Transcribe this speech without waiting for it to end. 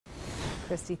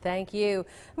Christy, thank you.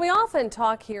 We often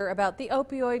talk here about the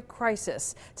opioid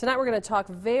crisis. Tonight we're going to talk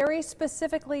very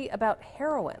specifically about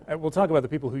heroin. We'll talk about the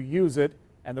people who use it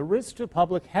and the risks to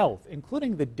public health,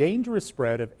 including the dangerous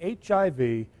spread of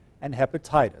HIV and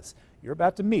hepatitis. You're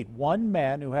about to meet one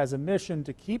man who has a mission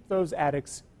to keep those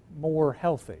addicts more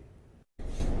healthy.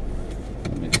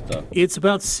 It's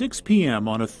about 6 p.m.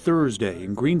 on a Thursday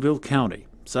in Greenville County.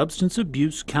 Substance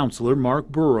abuse counselor Mark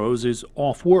Burrows is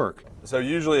off work. So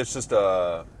usually it's just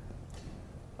a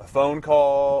phone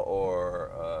call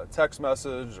or a text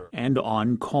message. And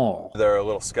on call. They're a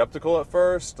little skeptical at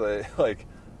first. They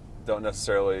don't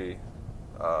necessarily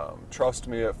trust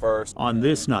me at first. On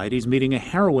this night, he's meeting a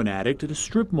heroin addict at a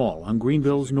strip mall on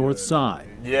Greenville's north side.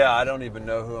 Yeah, I don't even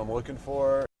know who I'm looking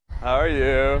for. How are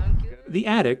you? The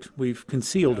addict, we've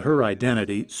concealed her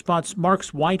identity, spots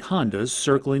Mark's white Hondas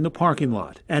circling the parking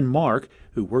lot. And Mark,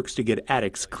 who works to get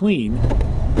addicts clean.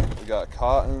 We got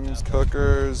cottons,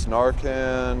 cookers,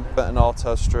 Narcan, fentanyl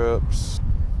test strips,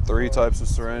 3 types of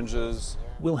syringes.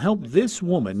 Will help this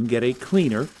woman get a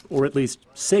cleaner, or at least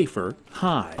safer,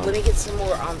 high. Let me get some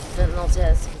more fentanyl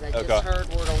tests, because I just heard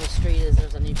word on the street is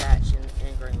there's a new batch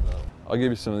in Greenville. I'll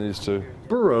give you some of these too.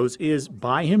 Burrows is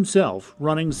by himself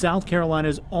running South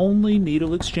Carolina's only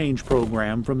needle exchange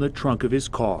program from the trunk of his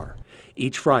car.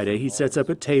 Each Friday he sets up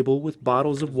a table with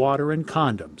bottles of water and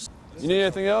condoms. You need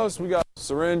anything else? We got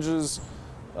syringes,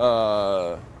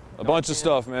 a bunch of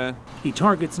stuff, man. He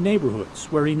targets neighborhoods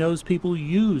where he knows people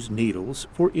use needles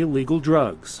for illegal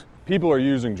drugs. People are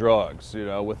using drugs,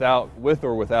 with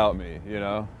or without me,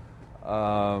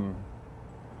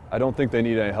 I don't think they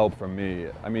need any help from me.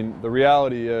 I mean, the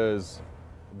reality is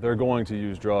they're going to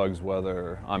use drugs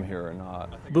whether I'm here or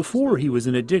not. Before he was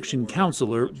an addiction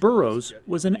counselor, Burrows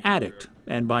was an addict,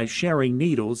 and by sharing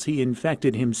needles, he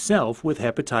infected himself with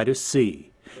hepatitis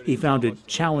C. He founded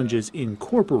Challenges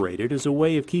Incorporated as a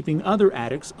way of keeping other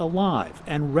addicts alive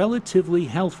and relatively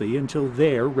healthy until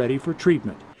they're ready for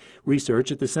treatment.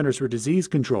 Research at the Centers for Disease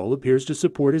Control appears to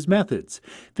support his methods.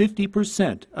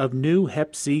 50% of new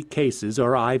Hep C cases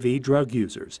are IV drug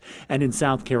users. And in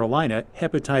South Carolina,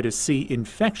 hepatitis C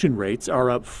infection rates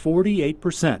are up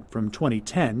 48% from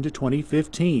 2010 to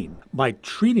 2015. By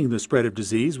treating the spread of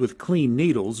disease with clean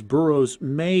needles, Burrows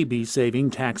may be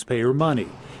saving taxpayer money.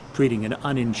 Treating an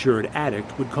uninsured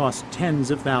addict would cost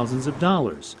tens of thousands of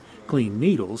dollars. Clean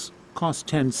needles cost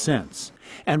 10 cents.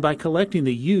 And by collecting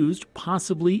the used,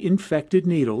 possibly infected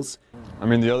needles. I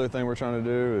mean, the other thing we're trying to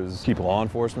do is keep law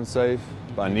enforcement safe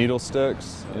by needle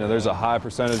sticks. There's a high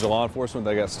percentage of law enforcement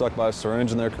that got stuck by a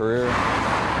syringe in their career.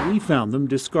 We found them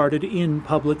discarded in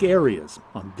public areas.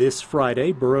 On this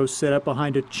Friday, Burrows set up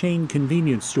behind a chain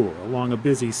convenience store along a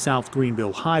busy South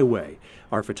Greenville highway.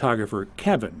 Our photographer,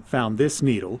 Kevin, found this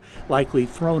needle, likely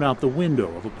thrown out the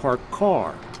window of a parked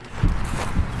car.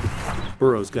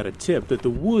 Burrows got a tip that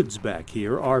the woods back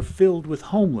here are filled with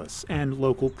homeless and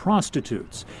local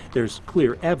prostitutes. There's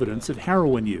clear evidence of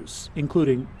heroin use,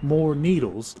 including more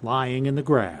needles lying in the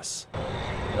grass.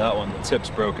 That one, the tip's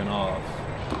broken off.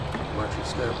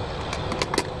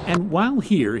 And while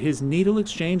here, his needle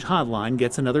exchange hotline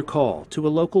gets another call to a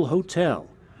local hotel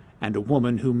and a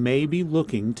woman who may be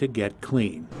looking to get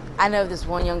clean. I know this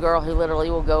one young girl who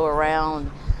literally will go around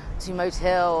to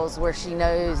motels where she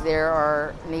knows there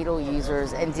are needle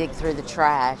users and dig through the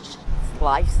trash. It's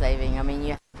life-saving. I mean, you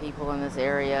have people in this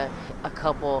area, a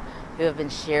couple who have been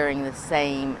sharing the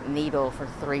same needle for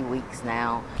 3 weeks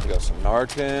now. We got some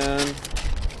Narcan.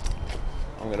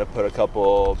 I'm gonna put a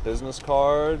couple business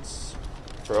cards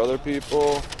for other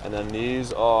people. And then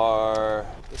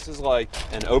this is like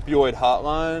an opioid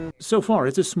hotline. So far,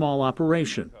 it's a small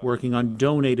operation, working on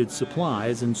donated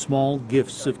supplies and small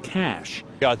gifts of cash.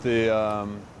 Got the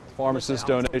pharmacist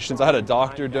donations. I had a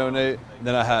doctor donate.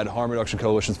 Then I had harm reduction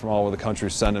coalitions from all over the country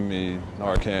sending me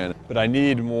Narcan. But I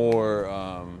need more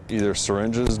either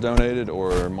syringes donated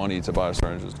or money to buy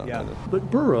syringes donated. Yeah.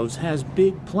 But Burrows has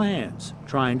big plans,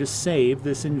 trying to save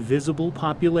this invisible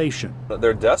population.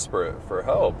 They're desperate for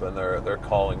help, and they're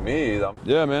calling me.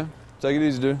 Yeah, man. Take it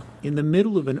easy, dude. In the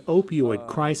middle of an opioid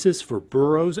crisis for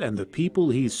Burrows and the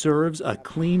people he serves, a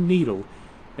clean needle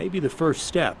may be the first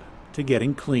step to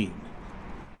getting clean.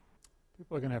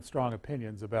 People are going to have strong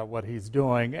opinions about what he's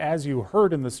doing. As you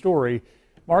heard in the story,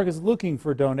 Mark is looking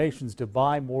for donations to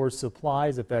buy more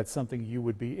supplies. If that's something you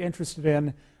would be interested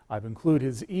in, I've included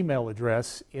his email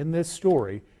address in this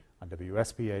story on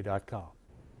WSPA.com.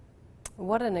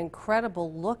 What an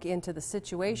incredible look into the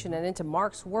situation and into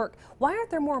Mark's work. Why aren't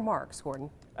there more Marks,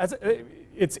 Gordon?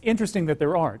 It's interesting that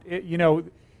there aren't.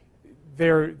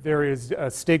 There is a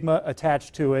stigma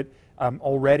attached to it.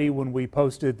 Already when we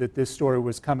posted that this story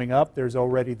was coming up, there's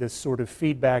already this sort of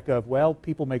feedback of, well,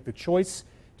 people make the choice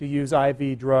to use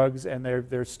IV drugs and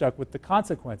they're stuck with the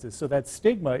consequences. So that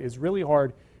stigma is really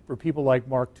hard for people like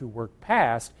Mark to work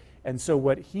past. And so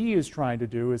what he is trying to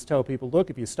do is tell people,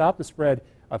 look, if you stop the spread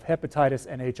of hepatitis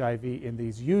and HIV in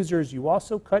these users, you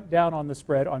also cut down on the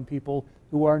spread on people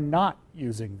who are not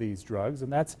using these drugs,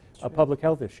 and that's a public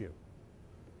health issue.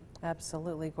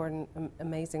 Absolutely, Gordon.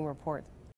 Amazing report.